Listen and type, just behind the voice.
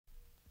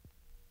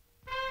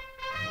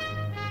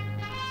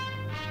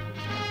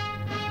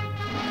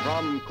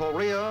From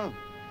Korea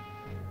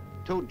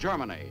to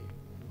Germany.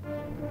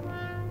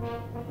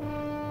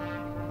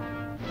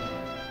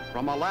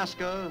 From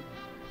Alaska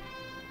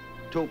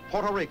to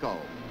Puerto Rico.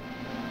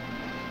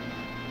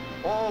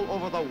 All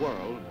over the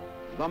world,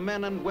 the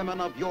men and women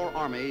of your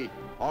Army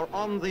are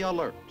on the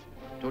alert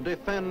to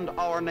defend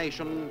our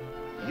nation,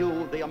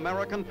 you, the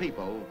American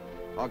people,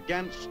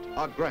 against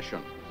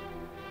aggression.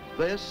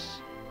 This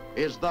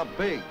is the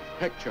big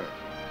picture.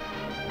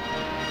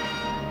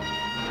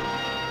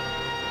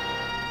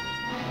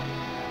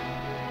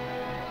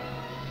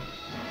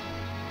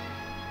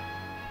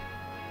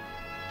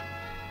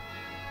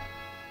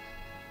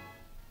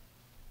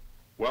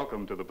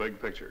 Welcome to The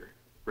Big Picture,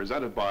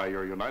 presented by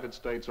your United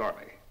States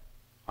Army.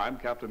 I'm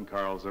Captain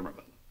Carl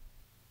Zimmerman.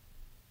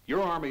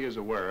 Your Army is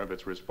aware of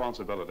its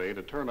responsibility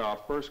to turn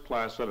out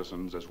first-class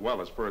citizens as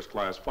well as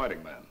first-class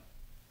fighting men.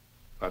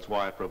 That's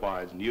why it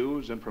provides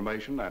news,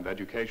 information, and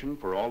education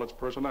for all its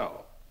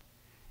personnel.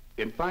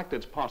 In fact,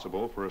 it's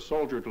possible for a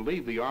soldier to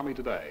leave the Army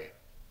today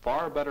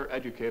far better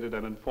educated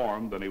and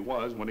informed than he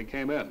was when he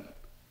came in.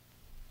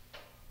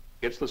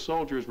 It's the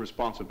soldier's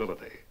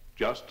responsibility,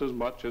 just as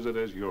much as it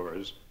is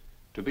yours,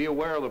 to be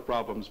aware of the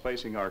problems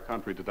facing our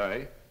country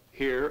today,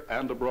 here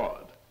and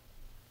abroad.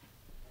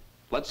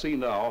 Let's see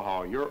now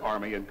how your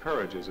Army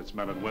encourages its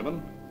men and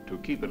women to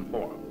keep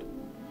informed.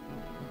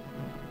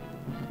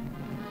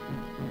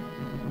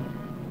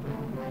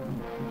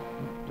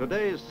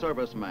 Today's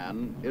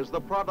serviceman is the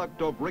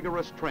product of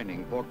rigorous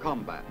training for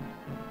combat.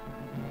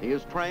 He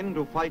is trained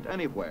to fight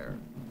anywhere.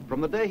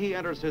 From the day he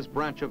enters his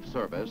branch of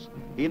service,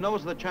 he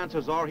knows the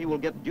chances are he will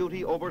get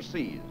duty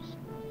overseas,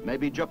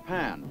 maybe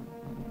Japan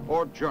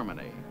or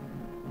Germany,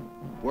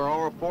 where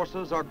our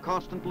forces are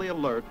constantly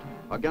alert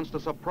against a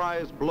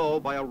surprise blow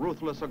by a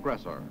ruthless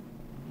aggressor.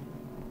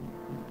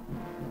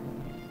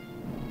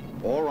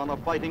 Or on a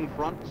fighting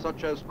front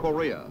such as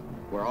Korea,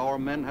 where our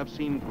men have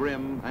seen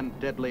grim and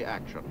deadly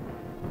action.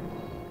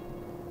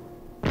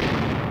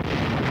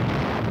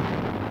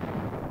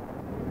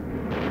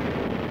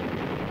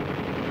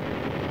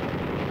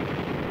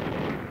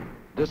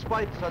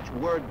 Despite such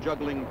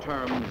word-juggling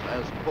terms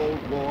as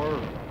Cold War,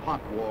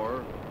 Hot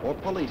War, or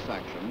police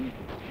action,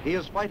 he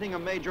is fighting a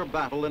major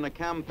battle in a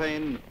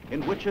campaign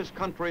in which his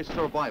country's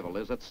survival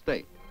is at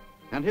stake.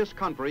 And his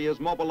country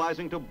is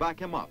mobilizing to back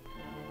him up.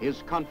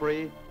 His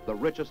country, the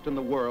richest in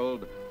the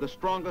world, the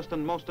strongest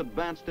and most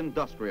advanced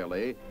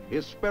industrially,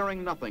 is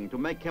sparing nothing to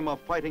make him a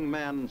fighting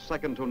man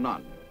second to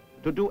none,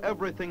 to do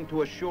everything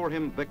to assure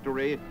him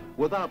victory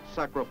without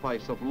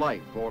sacrifice of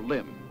life or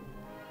limb.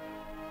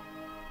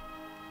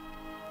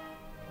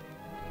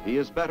 He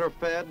is better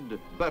fed,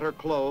 better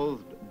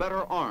clothed,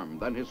 better armed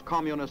than his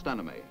communist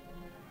enemy.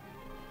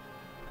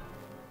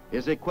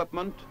 His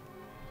equipment,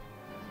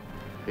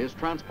 his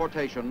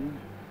transportation,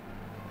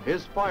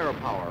 his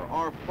firepower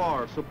are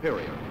far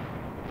superior.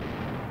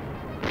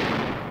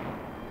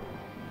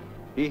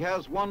 He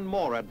has one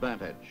more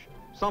advantage,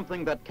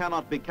 something that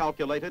cannot be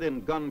calculated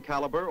in gun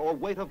caliber or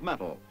weight of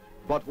metal,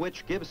 but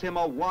which gives him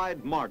a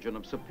wide margin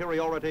of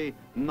superiority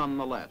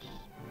nonetheless.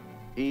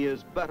 He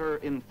is better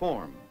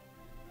informed.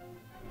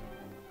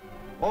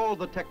 All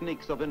the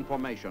techniques of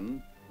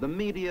information, the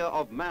media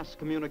of mass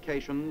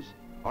communications,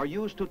 are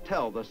used to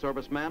tell the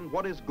serviceman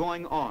what is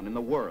going on in the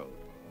world.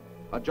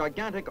 A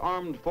gigantic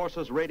armed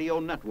forces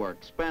radio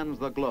network spans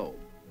the globe.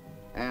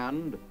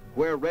 And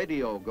where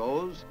radio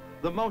goes,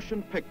 the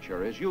motion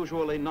picture is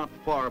usually not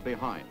far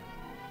behind.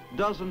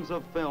 Dozens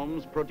of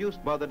films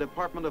produced by the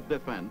Department of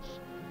Defense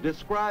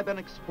describe and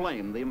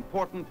explain the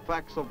important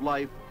facts of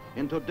life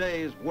in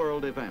today's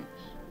world events.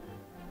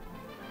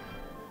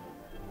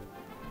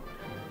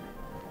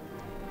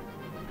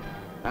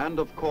 And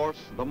of course,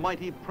 the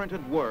mighty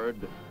printed word,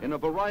 in a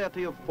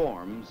variety of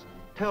forms,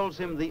 tells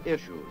him the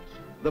issues,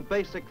 the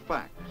basic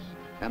facts,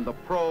 and the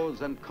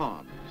pros and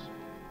cons.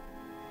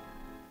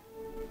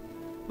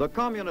 The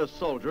communist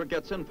soldier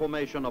gets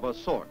information of a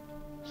sort,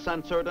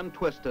 censored and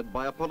twisted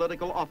by a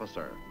political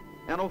officer,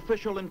 an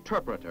official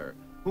interpreter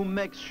who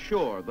makes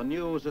sure the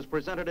news is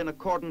presented in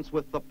accordance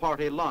with the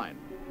party line,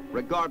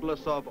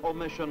 regardless of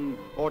omission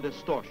or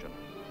distortion.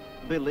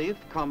 Belief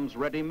comes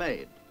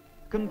ready-made.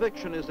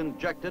 Conviction is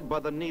injected by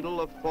the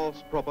needle of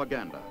false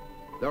propaganda.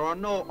 There are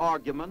no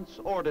arguments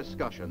or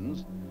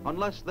discussions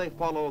unless they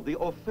follow the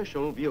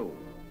official view.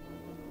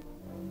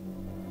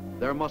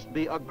 There must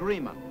be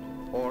agreement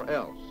or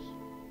else.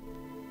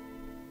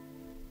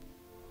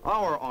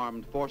 Our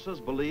armed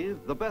forces believe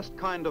the best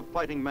kind of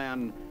fighting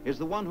man is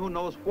the one who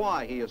knows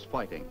why he is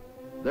fighting.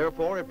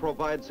 Therefore, it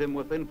provides him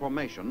with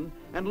information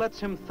and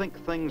lets him think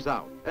things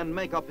out and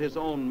make up his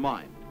own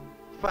mind.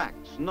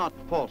 Facts, not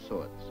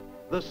falsehoods.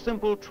 The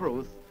simple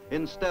truth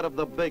instead of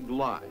the big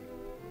lie.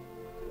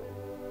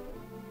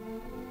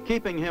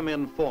 Keeping him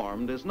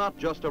informed is not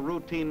just a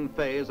routine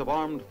phase of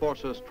armed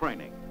forces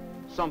training,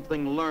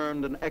 something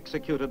learned and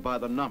executed by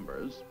the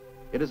numbers.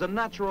 It is a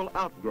natural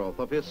outgrowth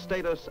of his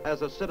status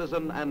as a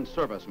citizen and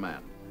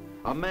serviceman,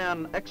 a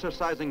man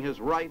exercising his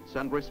rights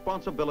and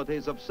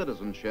responsibilities of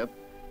citizenship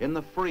in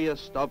the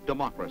freest of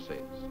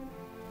democracies.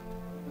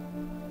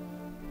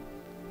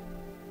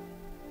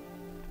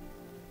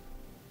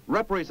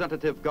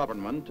 Representative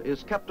government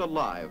is kept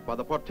alive by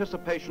the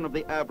participation of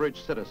the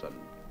average citizen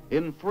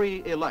in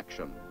free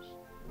elections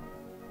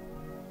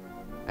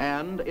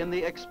and in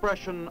the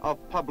expression of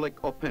public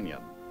opinion.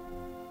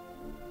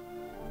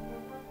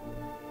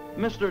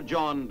 Mr.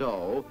 John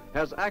Doe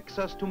has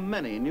access to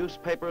many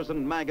newspapers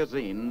and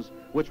magazines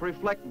which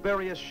reflect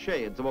various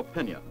shades of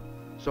opinion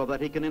so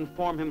that he can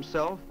inform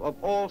himself of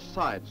all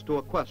sides to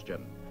a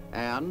question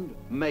and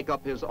make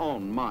up his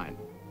own mind.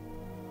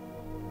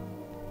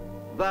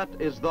 That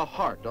is the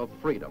heart of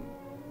freedom,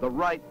 the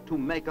right to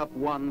make up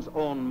one's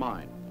own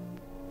mind.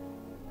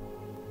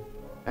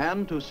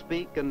 And to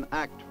speak and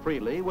act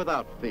freely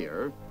without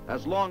fear,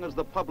 as long as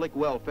the public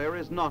welfare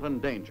is not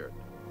endangered.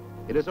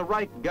 It is a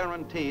right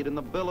guaranteed in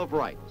the Bill of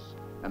Rights,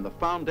 and the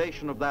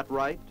foundation of that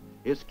right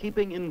is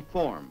keeping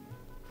informed,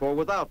 for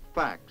without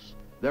facts,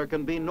 there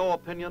can be no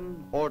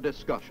opinion or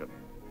discussion.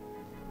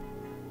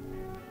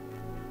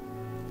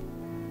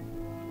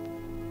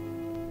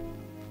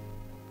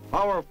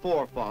 Our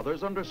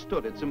forefathers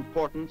understood its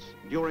importance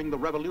during the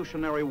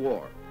Revolutionary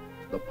War.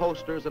 The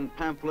posters and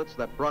pamphlets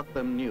that brought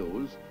them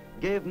news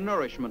gave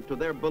nourishment to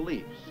their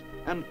beliefs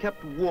and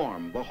kept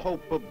warm the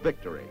hope of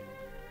victory,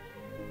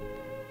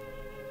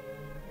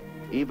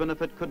 even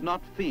if it could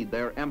not feed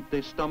their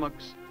empty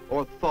stomachs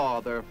or thaw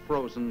their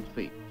frozen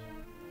feet.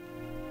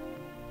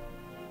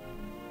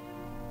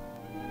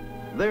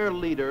 Their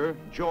leader,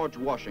 George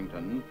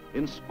Washington,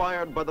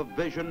 inspired by the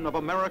vision of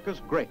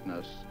America's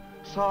greatness,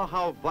 saw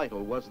how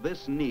vital was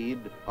this need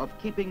of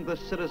keeping the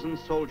citizen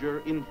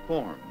soldier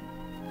informed.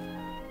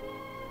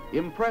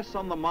 Impress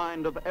on the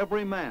mind of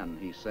every man,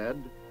 he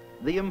said,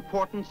 the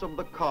importance of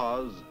the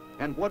cause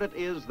and what it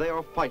is they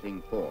are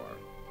fighting for.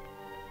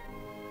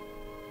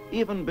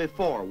 Even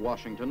before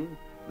Washington,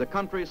 the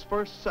country's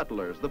first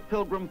settlers, the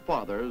Pilgrim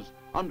Fathers,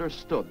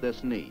 understood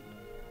this need.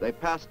 They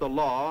passed a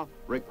law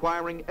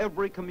requiring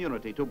every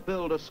community to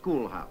build a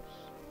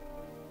schoolhouse.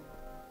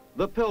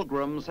 The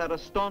Pilgrims had a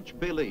staunch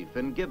belief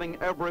in giving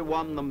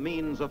everyone the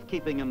means of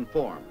keeping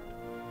informed.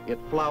 It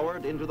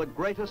flowered into the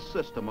greatest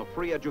system of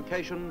free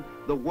education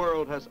the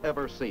world has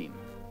ever seen.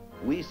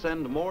 We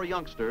send more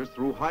youngsters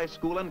through high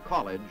school and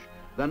college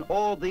than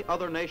all the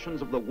other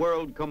nations of the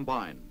world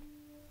combined.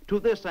 To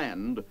this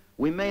end,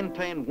 we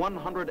maintain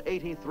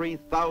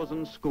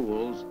 183,000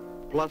 schools,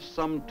 plus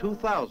some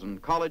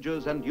 2,000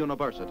 colleges and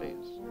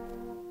universities.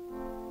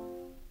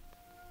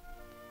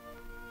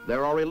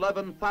 There are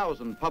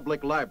 11,000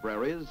 public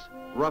libraries,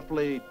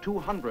 roughly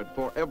 200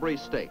 for every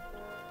state.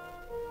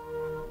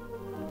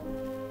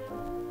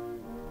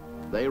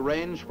 They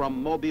range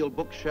from mobile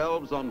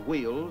bookshelves on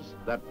wheels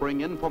that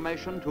bring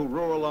information to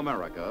rural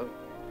America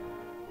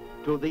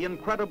to the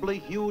incredibly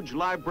huge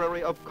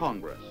Library of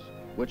Congress,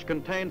 which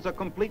contains a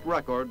complete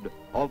record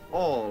of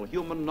all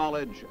human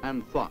knowledge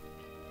and thought.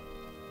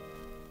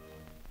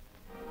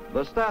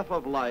 The staff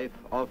of life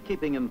of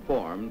keeping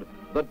informed,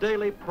 the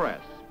daily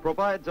press,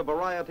 provides a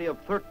variety of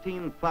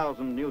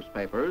 13,000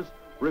 newspapers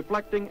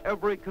reflecting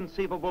every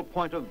conceivable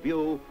point of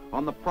view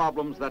on the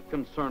problems that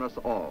concern us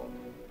all.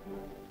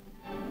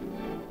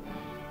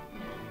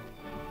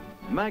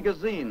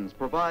 Magazines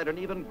provide an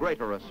even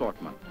greater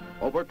assortment,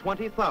 over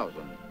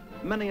 20,000,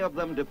 many of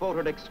them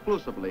devoted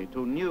exclusively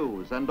to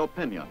news and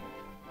opinion.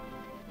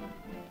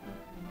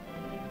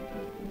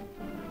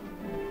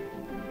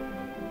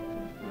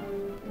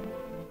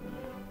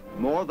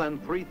 More than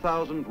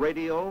 3,000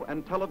 radio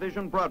and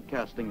television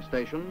broadcasting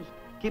stations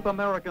keep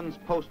Americans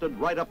posted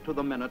right up to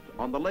the minute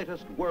on the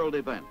latest world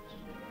events.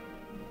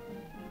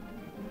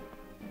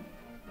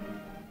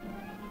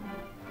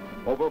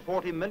 Over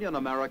 40 million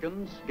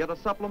Americans get a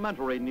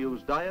supplementary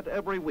news diet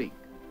every week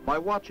by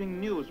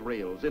watching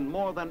newsreels in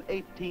more than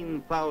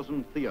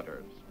 18,000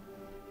 theaters.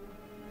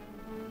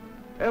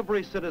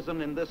 Every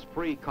citizen in this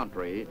free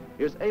country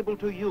is able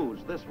to use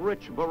this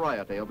rich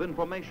variety of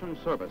information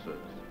services.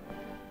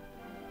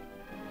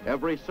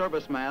 Every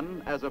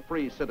serviceman, as a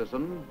free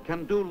citizen,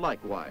 can do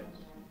likewise.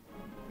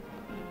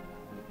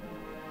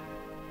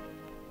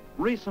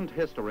 Recent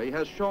history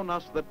has shown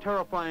us the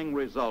terrifying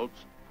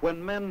results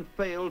when men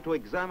fail to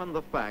examine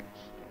the facts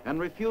and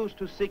refuse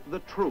to seek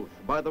the truth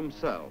by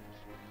themselves.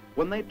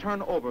 When they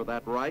turn over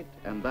that right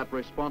and that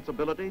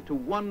responsibility to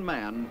one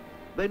man,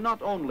 they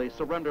not only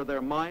surrender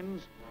their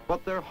minds,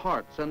 but their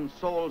hearts and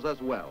souls as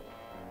well.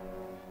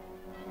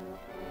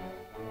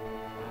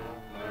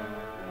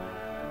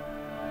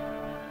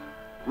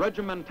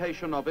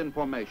 Regimentation of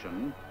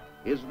information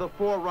is the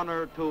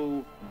forerunner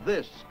to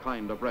this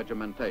kind of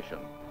regimentation.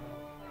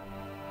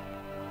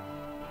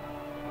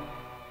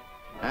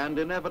 And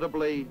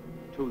inevitably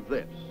to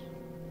this.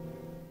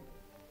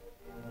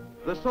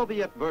 The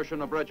Soviet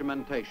version of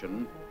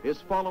regimentation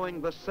is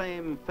following the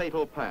same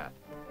fatal path.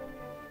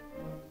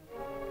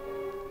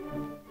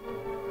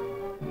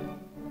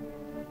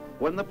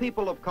 When the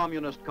people of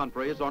communist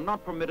countries are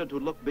not permitted to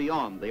look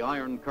beyond the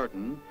Iron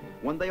Curtain,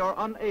 when they are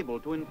unable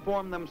to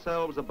inform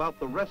themselves about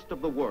the rest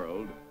of the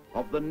world,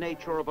 of the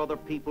nature of other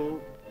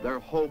people, their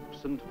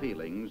hopes and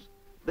feelings,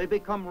 they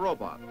become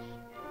robots,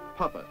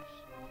 puppets,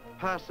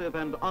 passive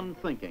and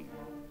unthinking,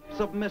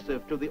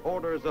 submissive to the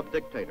orders of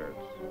dictators,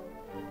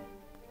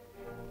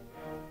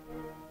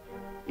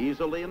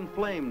 easily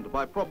inflamed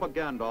by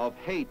propaganda of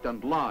hate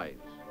and lies,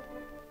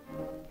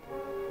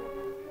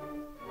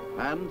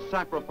 and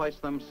sacrifice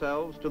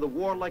themselves to the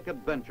warlike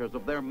adventures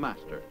of their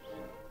masters.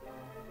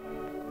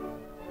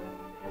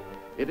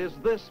 It is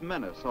this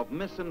menace of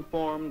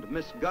misinformed,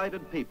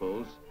 misguided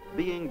peoples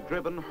being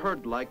driven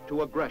herd-like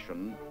to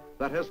aggression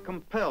that has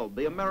compelled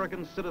the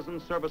American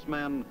citizen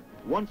serviceman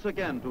once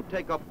again to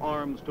take up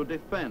arms to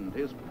defend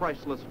his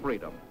priceless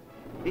freedom.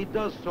 He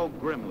does so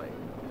grimly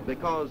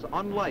because,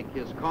 unlike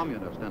his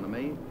communist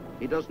enemy,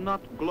 he does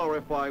not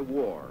glorify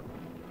war.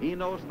 He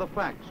knows the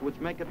facts which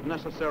make it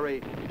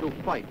necessary to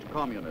fight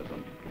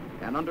communism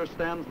and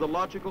understands the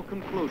logical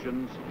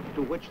conclusions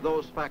to which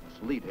those facts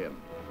lead him.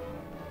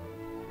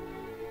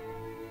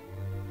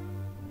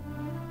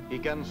 He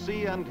can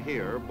see and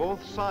hear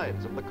both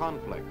sides of the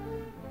conflict.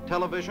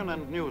 Television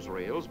and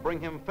newsreels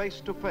bring him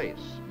face to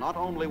face, not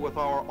only with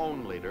our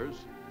own leaders,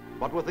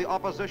 but with the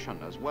opposition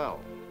as well.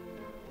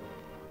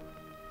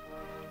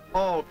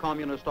 All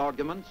communist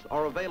arguments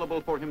are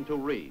available for him to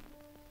read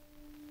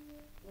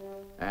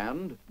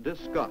and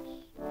discuss.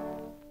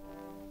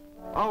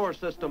 Our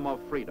system of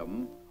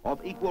freedom,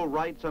 of equal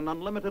rights and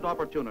unlimited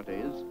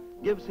opportunities,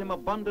 gives him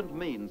abundant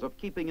means of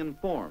keeping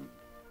informed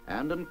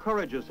and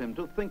encourages him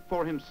to think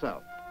for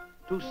himself,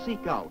 to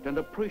seek out and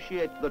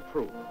appreciate the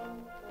truth.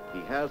 He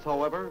has,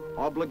 however,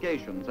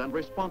 obligations and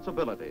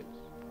responsibilities.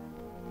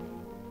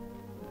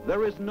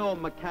 There is no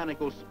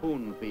mechanical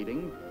spoon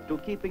feeding to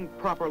keeping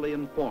properly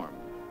informed.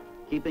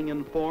 Keeping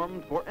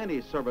informed for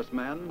any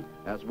serviceman,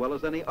 as well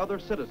as any other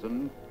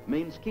citizen,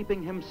 means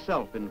keeping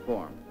himself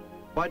informed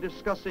by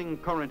discussing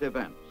current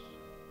events,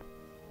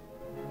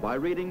 by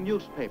reading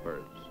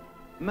newspapers,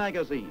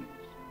 magazines,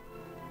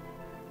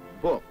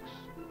 books,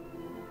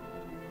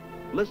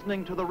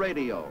 listening to the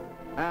radio,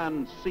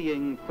 and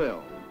seeing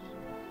films.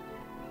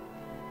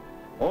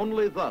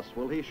 Only thus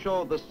will he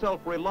show the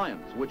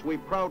self-reliance which we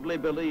proudly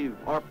believe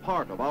are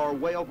part of our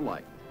way of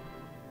life.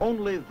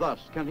 Only thus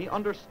can he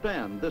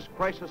understand this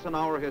crisis in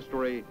our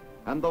history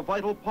and the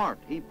vital part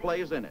he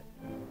plays in it.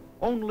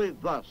 Only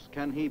thus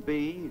can he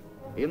be,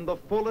 in the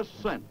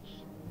fullest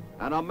sense,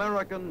 an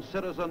American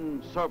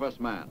citizen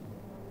serviceman.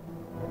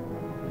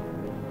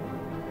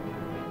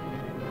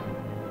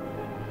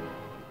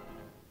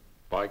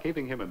 By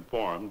keeping him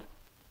informed,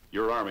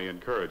 your Army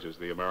encourages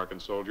the American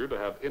soldier to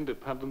have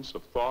independence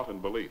of thought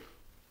and belief,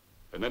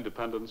 an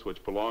independence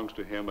which belongs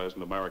to him as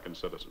an American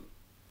citizen.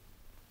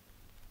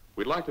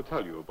 We'd like to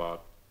tell you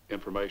about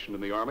information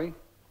in the Army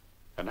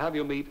and have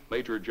you meet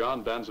Major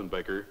John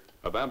Danzenbaker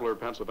of Ambler,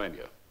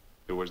 Pennsylvania,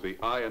 who was the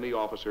I&E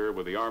officer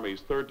with the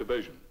Army's 3rd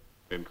Division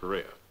in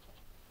Korea.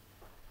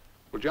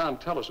 Well, John,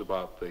 tell us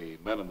about the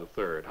men in the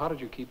 3rd. How did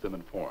you keep them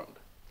informed?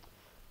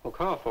 Well,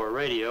 Carl, for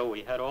radio,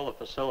 we had all the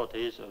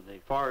facilities of the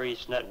Far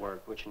East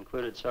Network, which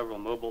included several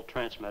mobile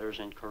transmitters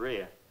in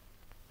Korea.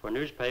 For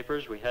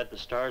newspapers, we had the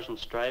Stars and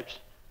Stripes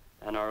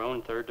and our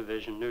own 3rd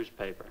Division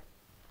newspaper.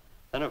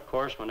 Then, of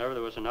course, whenever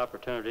there was an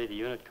opportunity, the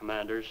unit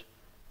commanders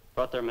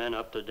brought their men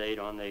up to date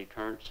on the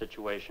current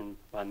situation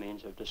by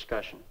means of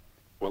discussion.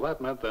 Well,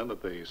 that meant then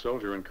that the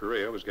soldier in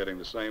Korea was getting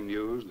the same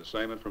news, the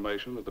same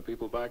information that the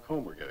people back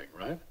home were getting,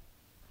 right?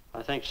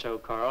 I think so,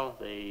 Carl.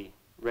 The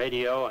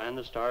radio and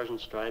the Stars and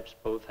Stripes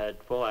both had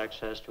full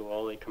access to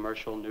all the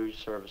commercial news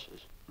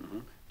services. Mm-hmm.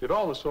 Did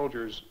all the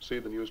soldiers see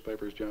the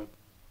newspapers, John?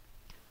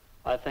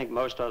 I think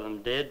most of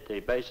them did.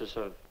 The basis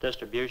of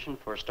distribution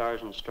for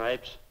Stars and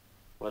Stripes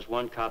was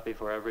 1 copy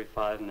for every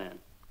 5 men.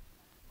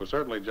 Well,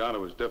 certainly, John, it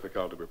was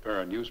difficult to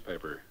prepare a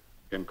newspaper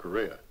in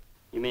Korea.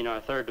 You mean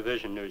our 3rd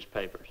Division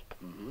newspapers?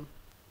 Mm-hmm.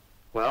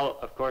 Well,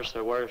 of course,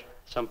 there were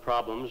some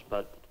problems,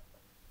 but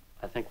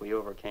I think we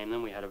overcame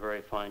them. We had a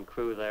very fine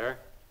crew there.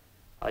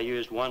 I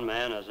used one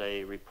man as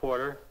a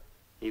reporter.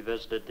 He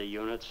visited the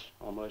units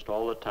almost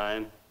all the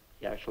time.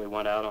 He actually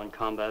went out on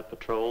combat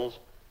patrols.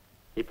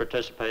 He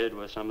participated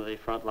with some of the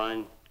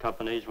frontline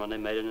companies when they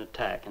made an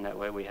attack, and that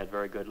way we had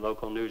very good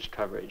local news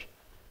coverage.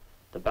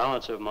 The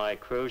balance of my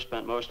crew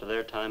spent most of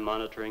their time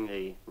monitoring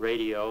the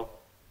radio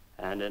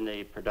and in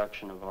the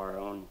production of our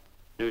own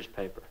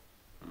newspaper.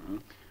 Mm-hmm.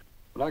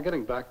 Now,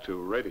 getting back to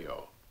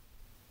radio,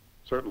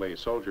 certainly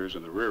soldiers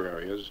in the rear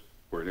areas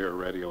were near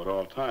radio at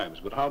all times,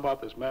 but how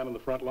about this man in the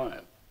front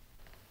line?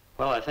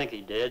 Well, I think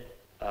he did.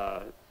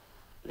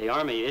 The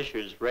Army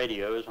issues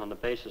radios on the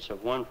basis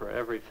of 1 for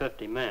every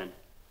 50 men.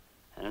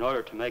 And in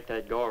order to make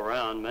that go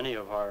around, many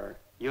of our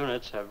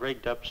units have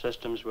rigged up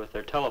systems with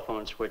their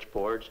telephone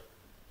switchboards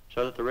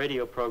so that the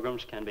radio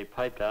programs can be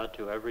piped out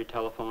to every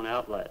telephone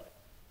outlet.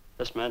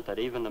 This meant that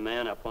even the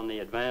man up on the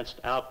advanced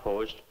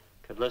outpost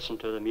could listen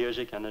to the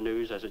music and the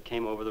news as it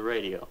came over the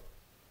radio.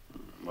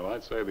 Well,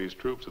 I'd say these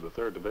troops of the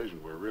 3rd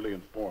Division were really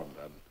informed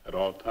at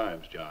all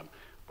times, John.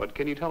 But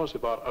can you tell us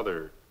about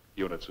other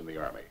units in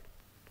the Army?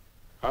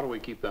 How do we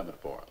keep them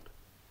informed?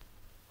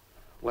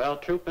 Well,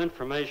 troop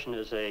information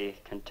is a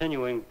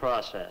continuing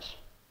process.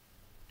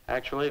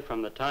 Actually,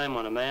 from the time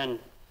when a man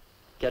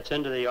gets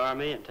into the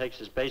Army and takes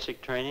his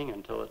basic training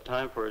until the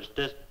time for his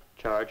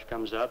charge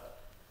comes up,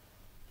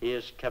 he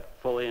is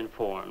kept fully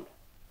informed.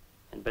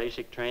 In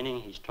basic training,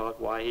 he's taught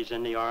why he's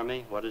in the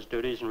Army, what his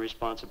duties and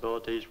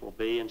responsibilities will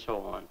be, and so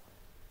on.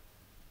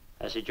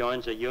 As he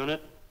joins a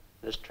unit,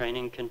 this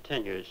training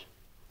continues.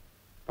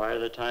 Prior to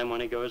the time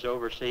when he goes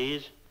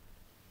overseas,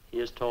 he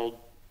is told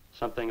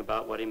something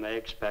about what he may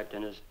expect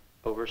in his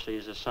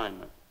overseas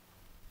assignment.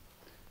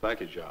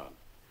 Thank you, John.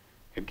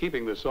 In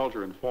keeping the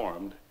soldier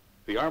informed,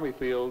 the Army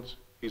feels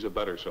he's a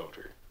better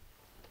soldier.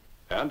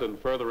 And in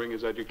furthering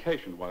his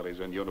education while he's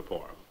in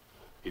uniform,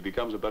 he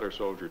becomes a better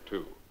soldier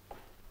too.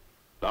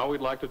 Now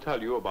we'd like to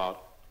tell you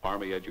about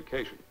Army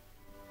education.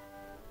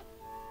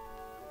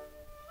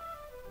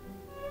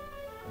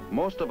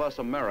 Most of us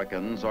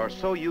Americans are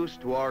so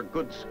used to our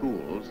good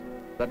schools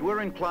that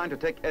we're inclined to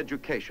take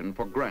education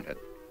for granted.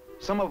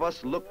 Some of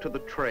us look to the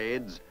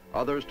trades,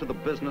 others to the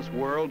business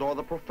world or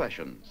the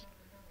professions.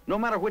 No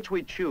matter which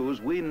we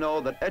choose, we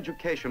know that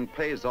education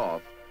pays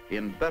off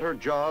in better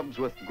jobs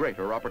with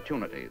greater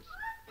opportunities.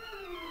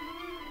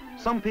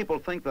 Some people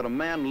think that a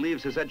man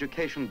leaves his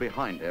education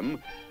behind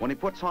him when he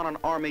puts on an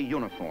Army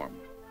uniform,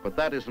 but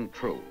that isn't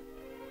true.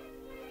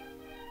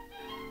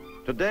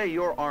 Today,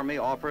 your Army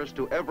offers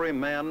to every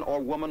man or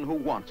woman who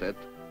wants it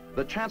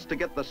the chance to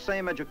get the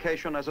same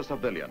education as a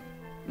civilian.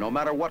 No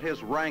matter what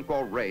his rank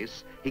or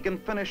race, he can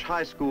finish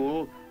high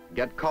school,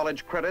 get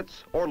college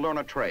credits, or learn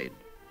a trade.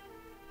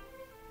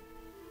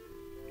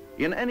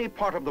 In any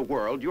part of the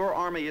world, your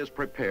Army is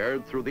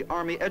prepared through the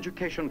Army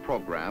Education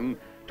Program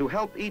to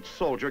help each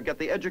soldier get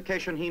the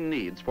education he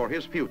needs for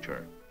his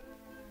future.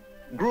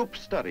 Group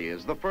study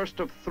is the first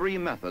of 3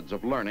 methods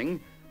of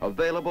learning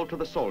available to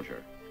the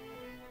soldier.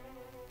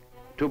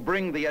 To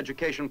bring the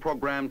education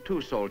program to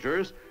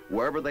soldiers,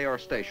 wherever they are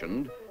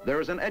stationed,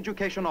 there is an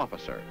education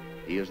officer.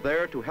 He is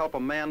there to help a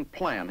man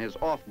plan his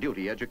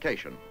off-duty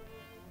education.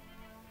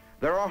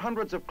 There are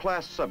hundreds of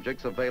class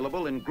subjects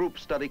available in group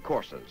study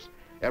courses,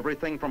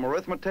 everything from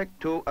arithmetic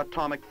to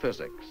atomic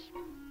physics.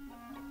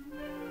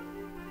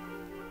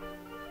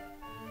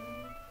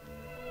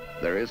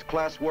 There is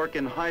classwork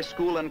in high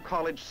school and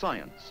college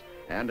science,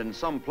 and in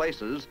some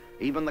places,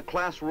 even the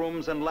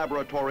classrooms and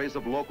laboratories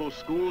of local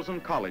schools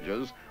and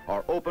colleges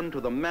are open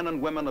to the men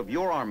and women of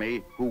your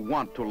Army who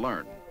want to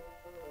learn.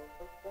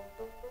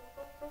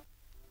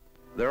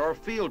 There are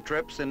field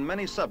trips in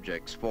many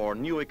subjects for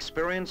new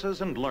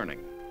experiences and learning.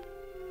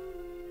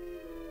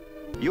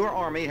 Your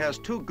Army has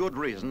 2 good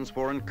reasons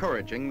for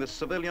encouraging this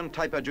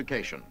civilian-type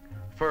education.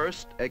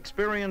 First,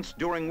 experience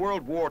during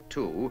World War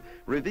II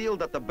revealed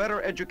that the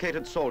better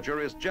educated soldier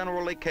is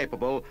generally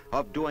capable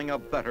of doing a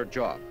better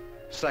job.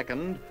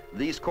 Second,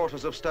 these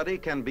courses of study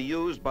can be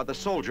used by the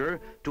soldier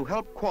to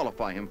help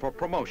qualify him for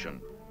promotion.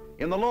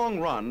 In the long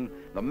run,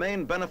 the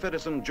main benefit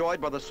is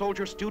enjoyed by the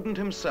soldier student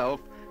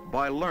himself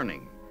by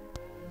learning.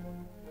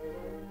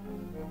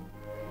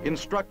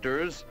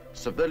 Instructors,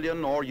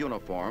 civilian or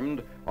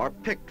uniformed, are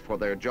picked for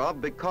their job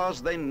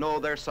because they know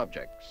their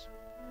subjects.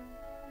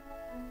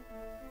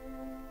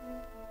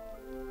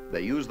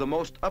 They use the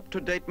most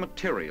up-to-date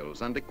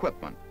materials and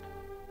equipment.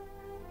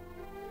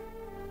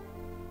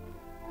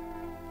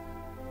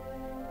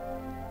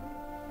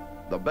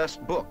 The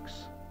best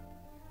books.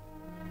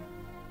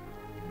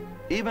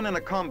 Even in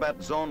a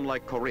combat zone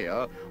like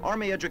Korea,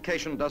 Army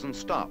education doesn't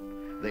stop.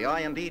 The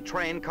I&E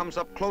train comes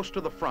up close to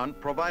the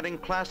front, providing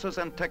classes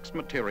and text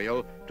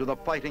material to the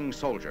fighting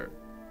soldier.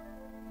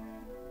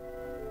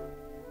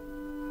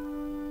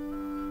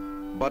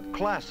 But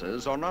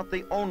classes are not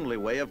the only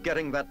way of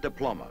getting that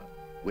diploma,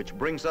 which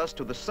brings us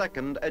to the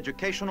second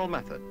educational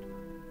method: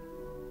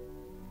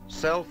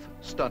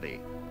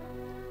 self-study.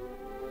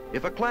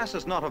 If a class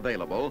is not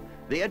available,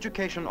 the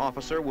education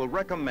officer will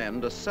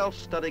recommend a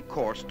self-study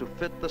course to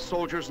fit the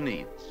soldier's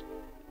needs.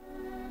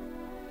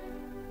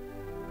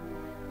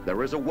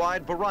 There is a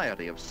wide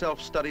variety of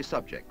self-study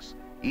subjects.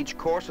 Each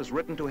course is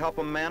written to help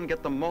a man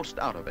get the most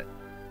out of it.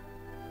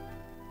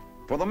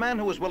 For the man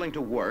who is willing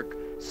to work,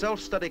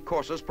 self-study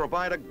courses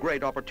provide a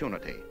great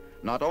opportunity,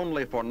 not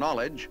only for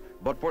knowledge,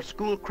 but for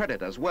school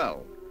credit as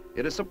well.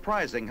 It is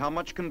surprising how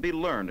much can be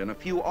learned in a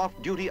few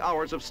off-duty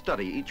hours of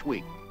study each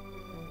week.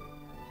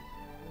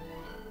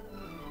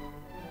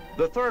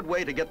 The third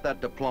way to get that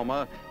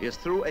diploma is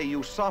through a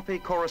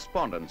USAFI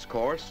correspondence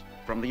course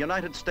from the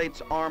United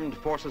States Armed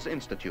Forces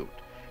Institute.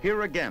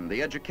 Here again,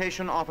 the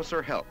education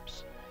officer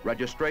helps.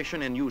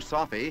 Registration in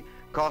USAFI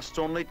costs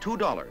only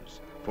 $2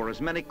 for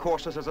as many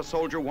courses as a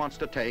soldier wants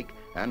to take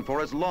and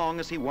for as long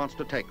as he wants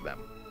to take them.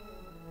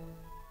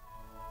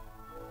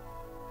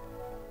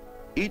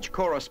 Each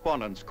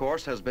correspondence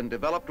course has been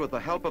developed with the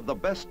help of the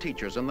best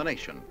teachers in the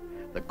nation.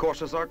 The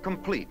courses are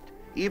complete,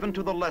 even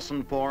to the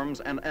lesson forms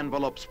and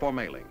envelopes for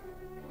mailing.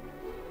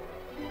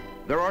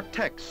 There are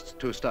texts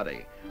to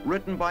study,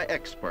 written by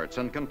experts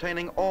and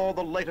containing all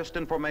the latest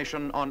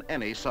information on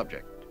any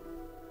subject.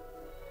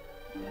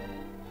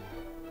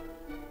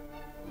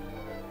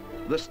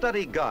 The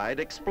study guide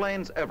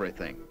explains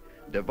everything,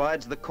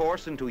 divides the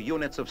course into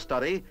units of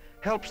study,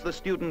 helps the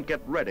student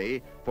get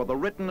ready for the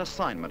written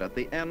assignment at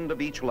the end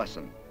of each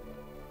lesson.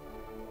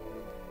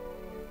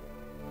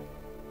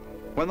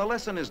 When the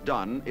lesson is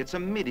done, it's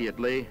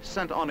immediately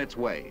sent on its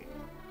way.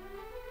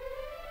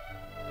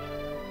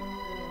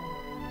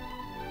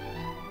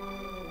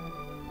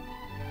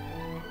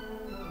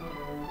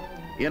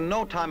 In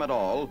no time at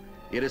all,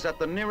 it is at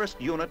the nearest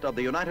unit of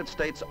the United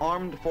States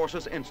Armed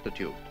Forces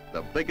Institute,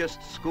 the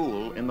biggest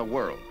school in the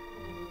world.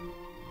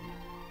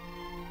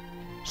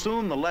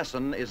 Soon the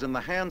lesson is in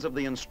the hands of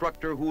the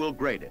instructor who will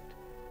grade it.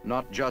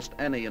 Not just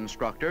any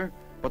instructor,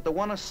 but the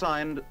one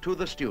assigned to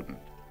the student.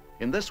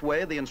 In this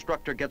way, the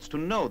instructor gets to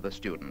know the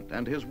student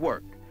and his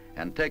work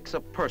and takes a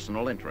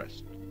personal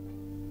interest.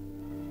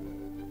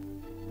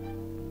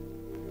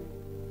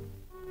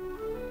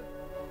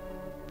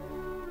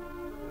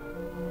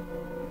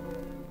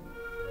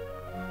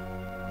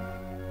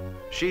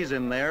 She's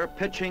in there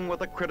pitching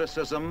with a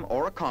criticism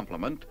or a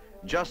compliment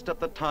just at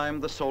the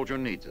time the soldier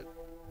needs it.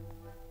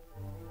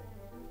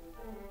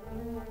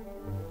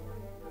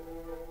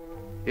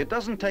 It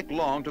doesn't take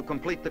long to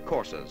complete the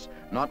courses,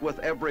 not with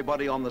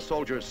everybody on the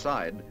soldier's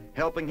side,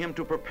 helping him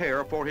to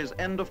prepare for his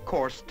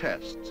end-of-course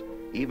tests.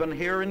 Even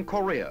here in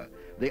Korea,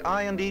 the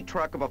I&E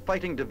truck of a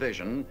fighting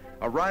division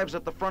arrives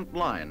at the front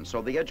line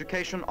so the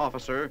education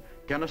officer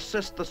can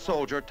assist the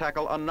soldier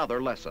tackle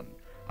another lesson,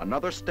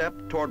 another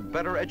step toward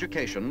better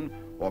education,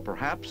 or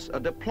perhaps a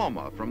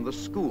diploma from the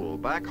school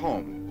back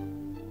home.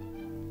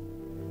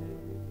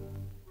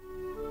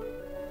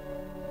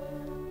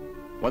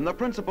 When the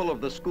principal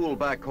of the school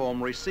back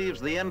home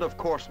receives the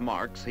end-of-course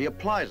marks, he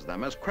applies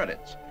them as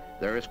credits.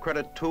 There is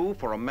credit, too,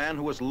 for a man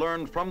who has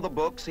learned from the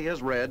books he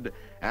has read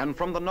and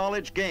from the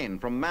knowledge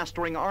gained from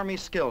mastering Army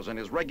skills in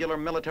his regular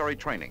military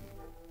training.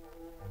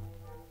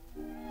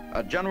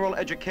 A general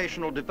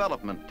educational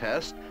development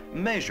test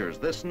measures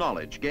this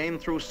knowledge gained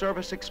through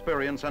service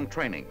experience and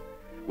training.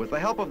 With the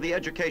help of the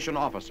education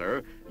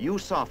officer,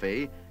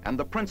 USAFI, and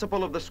the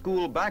principal of the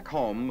school back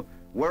home,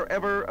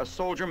 wherever a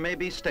soldier may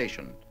be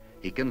stationed,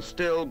 he can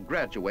still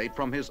graduate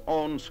from his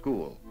own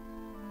school.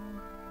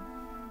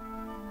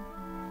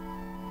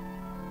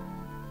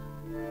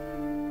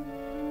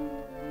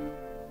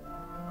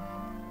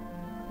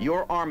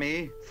 Your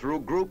Army, through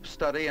group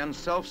study and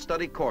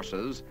self-study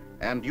courses,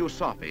 and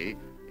USAFI,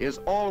 is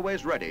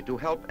always ready to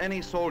help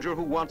any soldier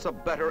who wants a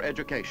better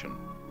education,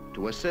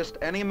 to assist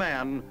any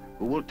man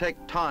who will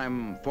take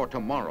time for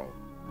tomorrow.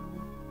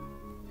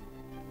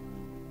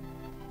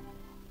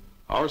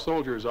 Our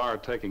soldiers are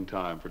taking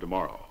time for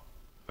tomorrow.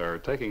 They're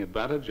taking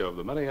advantage of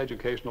the many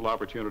educational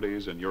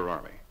opportunities in your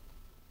Army.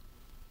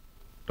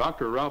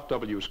 Dr. Ralph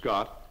W.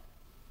 Scott,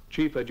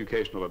 Chief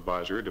Educational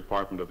Advisor,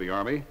 Department of the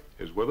Army,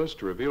 is with us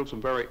to reveal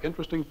some very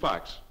interesting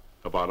facts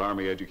about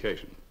Army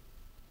education.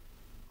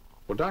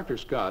 Well, Dr.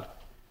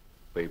 Scott,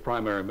 the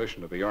primary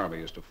mission of the Army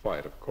is to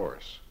fight, of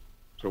course.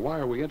 So why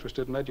are we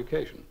interested in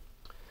education?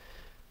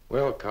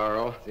 Well,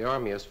 Carl, the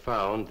Army has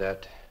found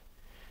that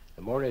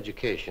the more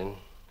education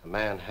a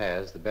man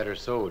has, the better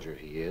soldier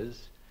he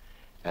is,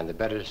 and the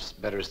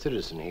better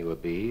citizen he will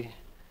be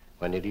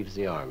when he leaves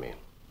the Army.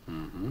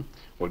 Mm-hmm.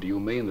 Well, do you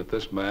mean that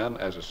this man,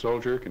 as a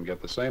soldier, can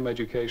get the same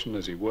education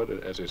as he would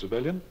as a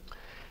civilian?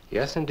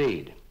 Yes,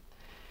 indeed.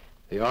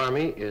 The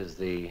Army is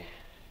the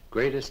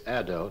greatest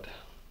adult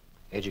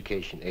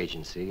education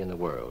agency in the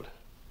world.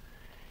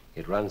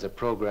 It runs a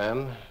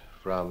program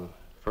from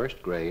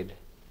first grade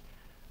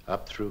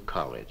up through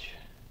college.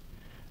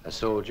 A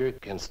soldier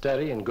can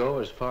study and go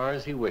as far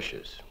as he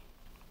wishes.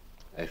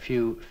 A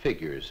few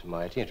figures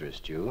might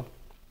interest you.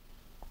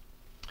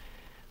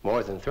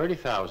 More than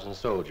 30,000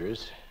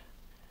 soldiers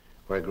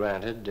were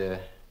granted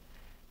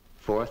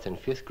 4th and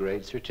 5th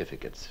grade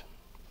certificates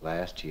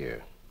last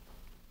year.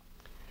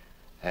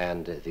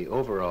 And the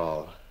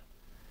overall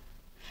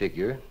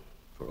figure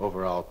for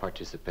overall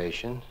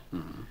participation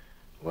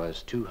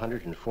was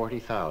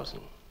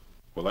 240,000.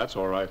 Well, that's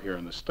all right here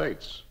in the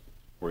States,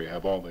 where you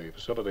have all the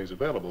facilities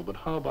available, but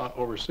how about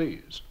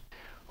overseas?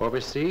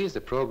 Overseas,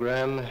 the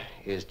program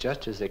is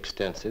just as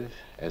extensive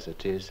as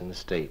it is in the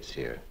States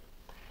here.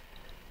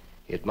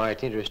 It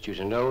might interest you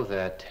to know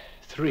that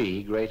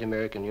 3 great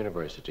American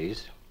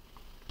universities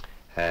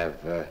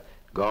have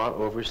gone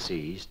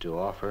overseas to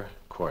offer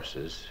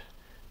courses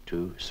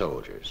to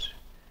soldiers.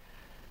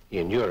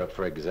 In Europe,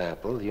 for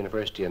example, the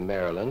University of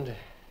Maryland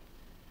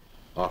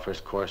offers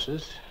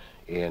courses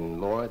in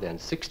more than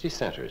 60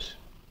 centers.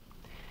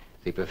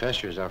 The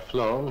professors are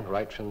flown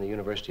right from the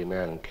University of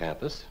Maryland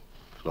campus,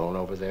 flown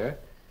over there.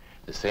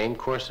 The same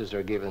courses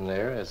are given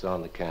there as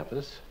on the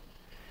campus.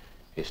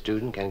 A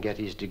student can get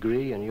his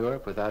degree in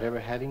Europe without ever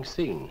having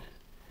seen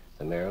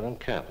the Maryland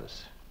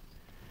campus.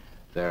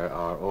 There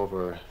are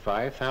over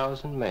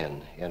 5,000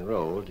 men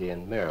enrolled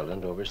in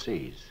Maryland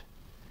overseas.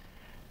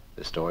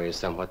 The story is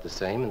somewhat the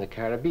same in the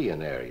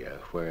Caribbean area,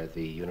 where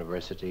the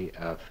University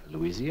of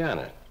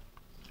Louisiana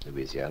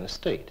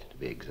State, to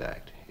be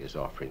exact, is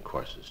offering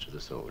courses to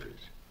the soldiers.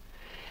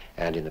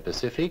 And in the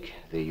Pacific,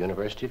 the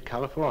University of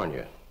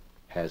California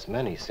has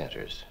many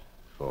centers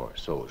for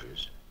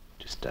soldiers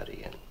to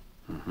study in.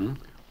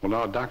 Well,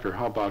 now, Doctor,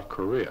 how about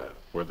Korea,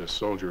 where the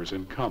soldier is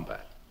in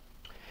combat?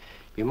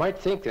 You might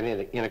think that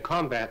in a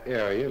combat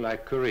area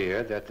like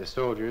Korea that the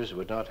soldiers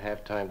would not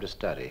have time to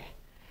study,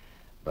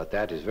 but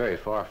that is very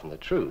far from the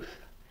truth.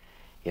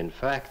 In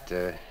fact,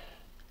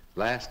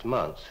 last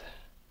month,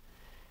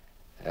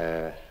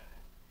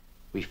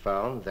 we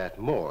found that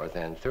more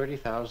than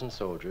 30,000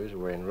 soldiers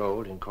were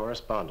enrolled in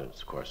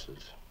correspondence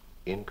courses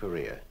in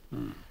Korea.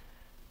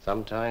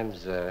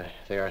 Sometimes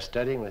they are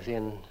studying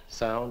within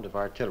sound of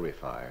artillery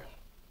fire.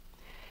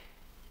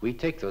 We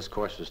take those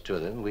courses to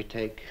them. We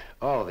take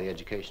all the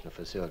educational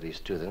facilities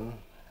to them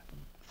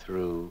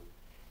through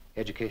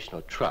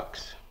educational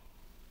trucks,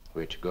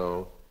 which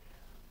go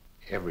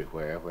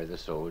everywhere where the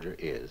soldier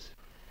is.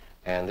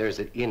 And there's,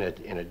 in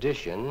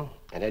addition,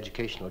 an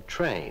educational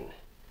train,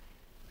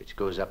 which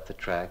goes up the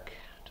track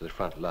to the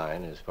front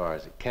line as far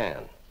as it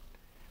can,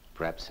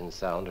 perhaps in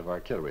sound of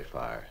artillery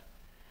fire.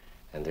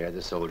 And there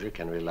the soldier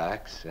can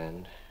relax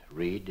and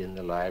read in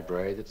the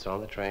library that's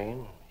on the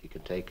train. He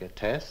can take a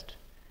test,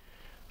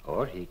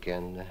 or he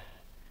can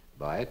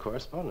buy a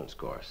correspondence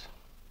course.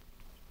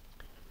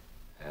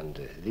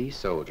 And these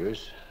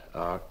soldiers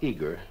are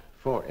eager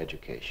for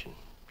education,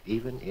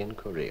 even in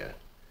Korea.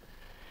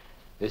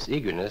 This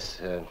eagerness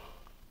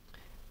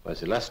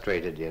was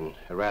illustrated in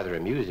a rather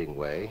amusing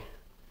way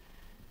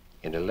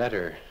in a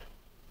letter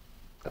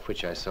of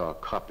which I saw a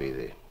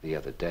copy the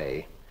other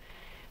day.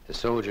 The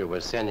soldier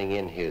was sending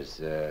in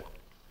his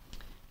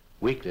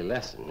weekly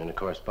lesson in a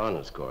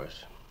correspondence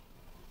course.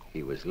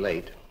 He was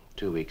late,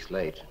 2 weeks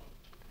late.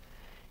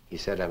 He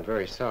said, "I'm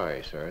very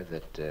sorry, sir,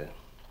 that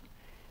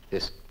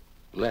this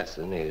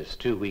lesson is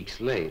 2 weeks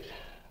late,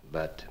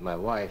 but my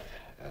wife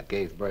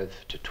gave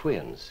birth to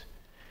twins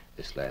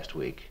this last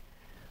week.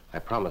 I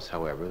promise,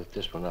 however, that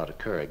this will not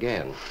occur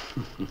again."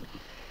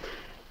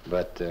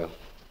 But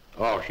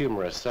all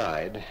humor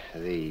aside,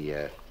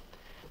 the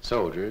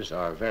soldiers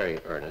are very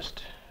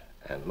earnest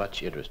and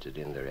much interested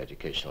in their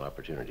educational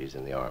opportunities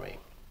in the Army.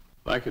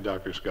 Thank you,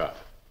 Dr. Scott.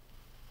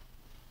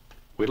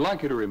 We'd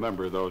like you to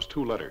remember those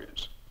two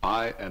letters,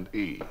 I and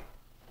E,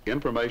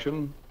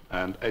 information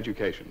and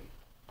education.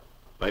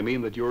 They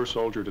mean that your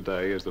soldier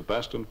today is the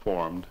best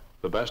informed,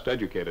 the best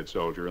educated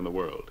soldier in the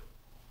world.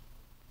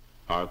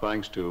 Our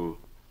thanks to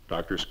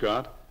Dr.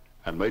 Scott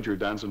and Major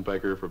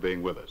Danzenbaker for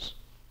being with us.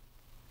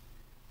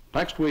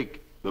 Next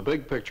week, the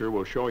big picture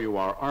will show you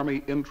our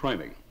Army in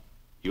training.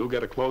 You'll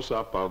get a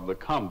close-up of the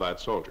combat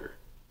soldier.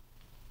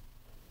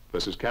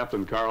 This is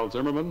Captain Carl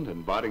Zimmerman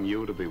inviting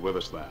you to be with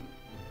us then.